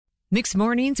Mixed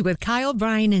Mornings with Kyle,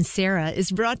 Brian, and Sarah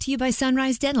is brought to you by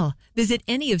Sunrise Dental. Visit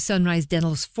any of Sunrise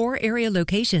Dental's 4 area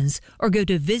locations or go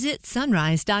to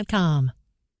visitsunrise.com.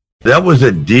 That was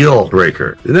a deal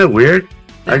breaker. Isn't that weird?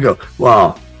 I go,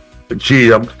 wow,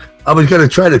 gee, I was going to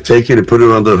try to take it and put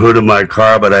it on the hood of my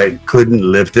car, but I couldn't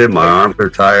lift it. My arms are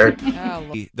tired.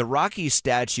 The Rocky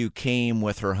statue came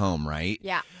with her home, right?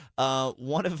 Yeah.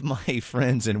 One of my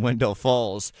friends in Wendell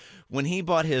Falls, when he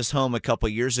bought his home a couple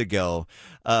years ago,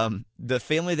 the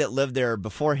family that lived there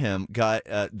before him got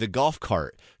the golf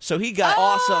cart. So he got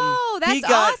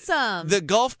awesome. The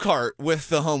golf cart with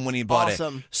the home when he bought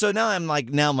Awesome. it. So now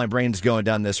my brain's going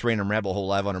down this random rabbit hole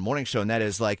live on our morning show, and that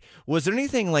is like, was there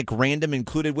anything like random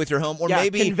included with your home, or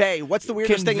maybe convey? What's the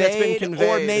weirdest thing that's been conveyed?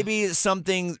 or maybe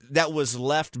something that was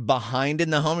left behind in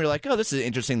the home? You're like, oh, this is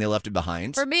interesting. They left it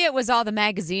behind. For me, it was all the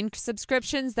magazine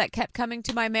subscriptions that kept coming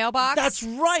to my mailbox. That's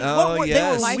right. Oh,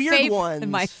 yes. They were weird ones.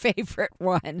 My favorite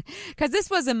one, because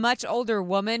this was a much older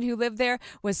woman who lived there,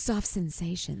 was Soft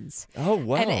Sensations. Oh,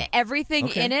 wow. And everything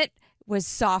in it was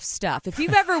soft stuff. If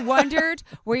you've ever wondered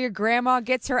where your grandma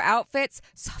gets her outfits,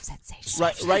 Soft Sensations.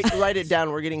 Write it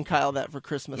down. We're getting Kyle that for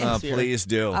Christmas this year. Please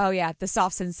do. Oh, yeah, the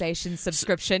Soft Sensations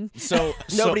subscription. So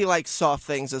Nobody likes soft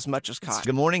things as much as Kyle.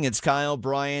 Good morning. It's Kyle,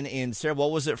 Brian, and Sarah. What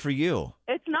was it for you?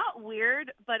 It's not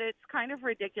weird, but it's kind of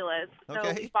ridiculous. So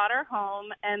Okay. we bought our home,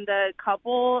 and the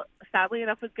couple, sadly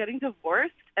enough, was getting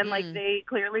divorced, and they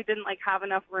clearly didn't have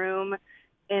enough room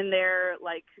in their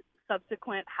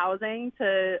subsequent housing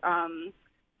to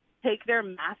take their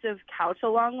massive couch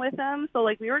along with them. So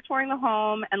we were touring the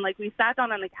home, and we sat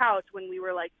down on the couch when we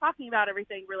were talking about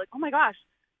everything. We're like, oh my gosh,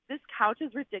 this couch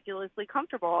is ridiculously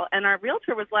comfortable. And our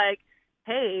realtor was like,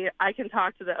 hey, I can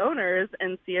talk to the owners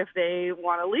and see if they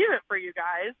want to leave it for you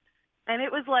guys. And it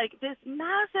was this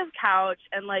massive couch,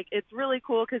 and it's really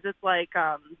cool because it's the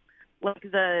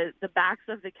backs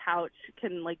of the couch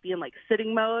can be in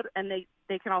sitting mode, and they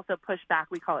can also push back.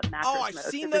 We call it mattress Oh, I've mode.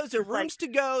 seen So those. They're rooms to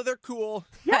go. They're cool.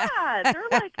 Yeah, they're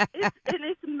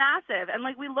it's massive. And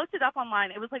we looked it up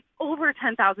online. It was over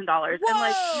 $10,000. And we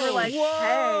were like,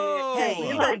 Whoa. hey,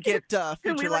 You don't get a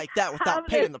feature like that without have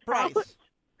paying this the price. couch?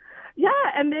 Yeah,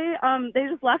 and they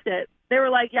just left it. They were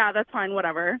like, yeah, that's fine,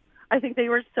 whatever. I think they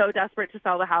were so desperate to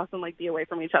sell the house and be away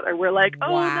from each other. We're like,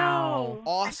 oh Wow. no,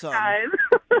 Awesome. guys.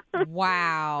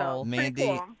 Wow. So, Mandy,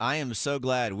 pretty cool. I am so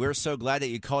glad. We're so glad that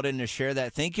you called in to share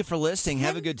that. Thank you for listening.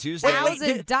 Have a good Tuesday. $1,000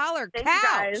 Thank you, couch.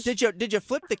 guys. Did you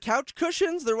flip the couch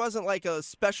cushions? There wasn't a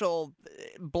special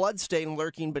blood stain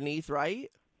lurking beneath, right?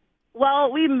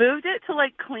 Well, we moved it to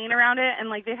clean around it,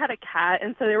 and they had a cat,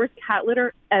 and so there was cat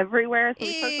litter everywhere. So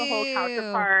we took the whole couch Ew.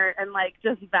 apart and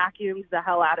just vacuumed the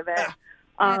hell out of it.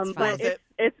 That's But fun.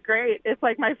 it's great. It's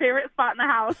my favorite spot in the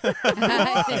house.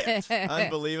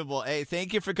 Unbelievable. Hey,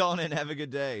 thank you for calling in. Have a good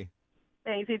day.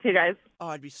 Thanks, you too, guys. Oh,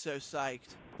 I'd be so psyched.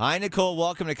 Hi, Nicole.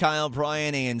 Welcome to Kyle,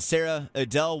 Brian, and Sarah.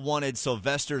 Adele wanted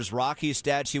Sylvester's Rocky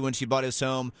statue when she bought his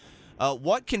home.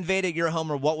 What conveyed at your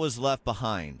home, or what was left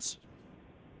behind?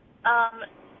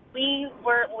 We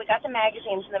got the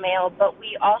magazines in the mail, but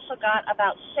we also got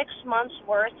about 6 months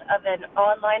worth of an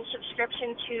online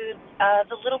subscription to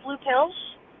the Little Blue Pills.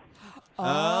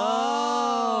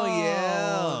 Oh,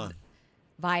 yeah.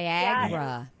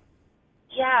 Viagra.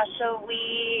 Yeah, so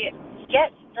we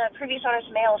get the previous owner's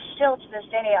mail still to this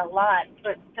day a lot,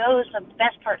 but the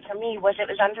best part for me was it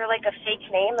was under a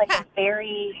fake name, a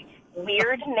very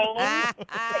weird name. But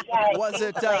yeah, Was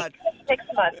it 6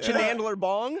 months? Chenandler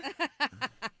Bong?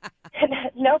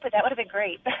 No, but that would have been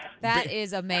great. That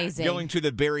is amazing. Going to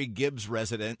the Barry Gibbs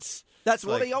residence. That's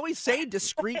what they always say,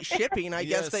 discreet shipping. I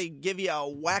guess Yes. they give you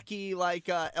a wacky,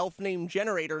 elf name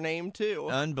generator name, too.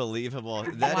 Unbelievable.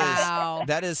 Wow.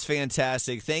 That is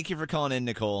fantastic. Thank you for calling in,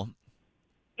 Nicole.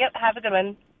 Yep, have a good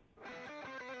one.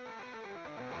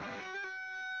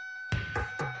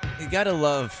 You gotta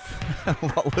love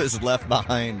what was left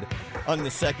behind on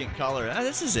the second caller.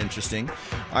 This is interesting. All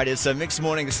right, it's Mixed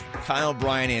Mornings, Kyle,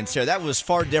 Brian, and Sarah. That was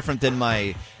far different than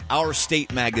my Our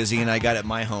State magazine I got at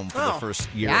my home for the first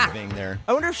year of being there.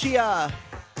 I wonder if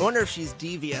she's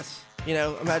devious.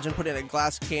 Imagine putting a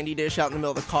glass candy dish out in the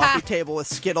middle of the coffee table with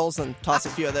Skittles and toss a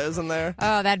few of those in there.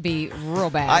 Oh, that'd be real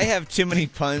bad. I have too many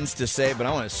puns to say, but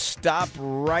I want to stop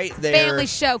right there. Family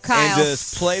show, Kyle. And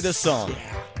just play the song.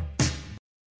 Yeah.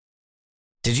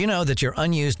 Did you know that your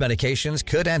unused medications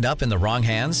could end up in the wrong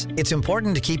hands? It's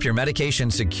important to keep your medication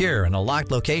secure in a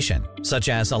locked location, such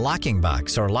as a locking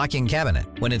box or locking cabinet.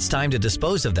 When it's time to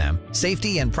dispose of them,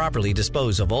 safety and properly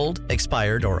dispose of old,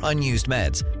 expired, or unused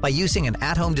meds by using an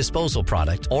at-home disposal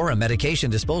product or a medication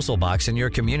disposal box in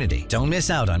your community. Don't miss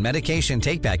out on medication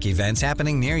take-back events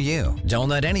happening near you. Don't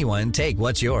let anyone take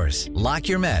what's yours. Lock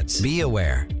your meds. Be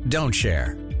aware. Don't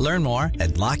share. Learn more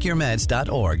at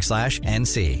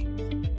lockyourmeds.org/NC.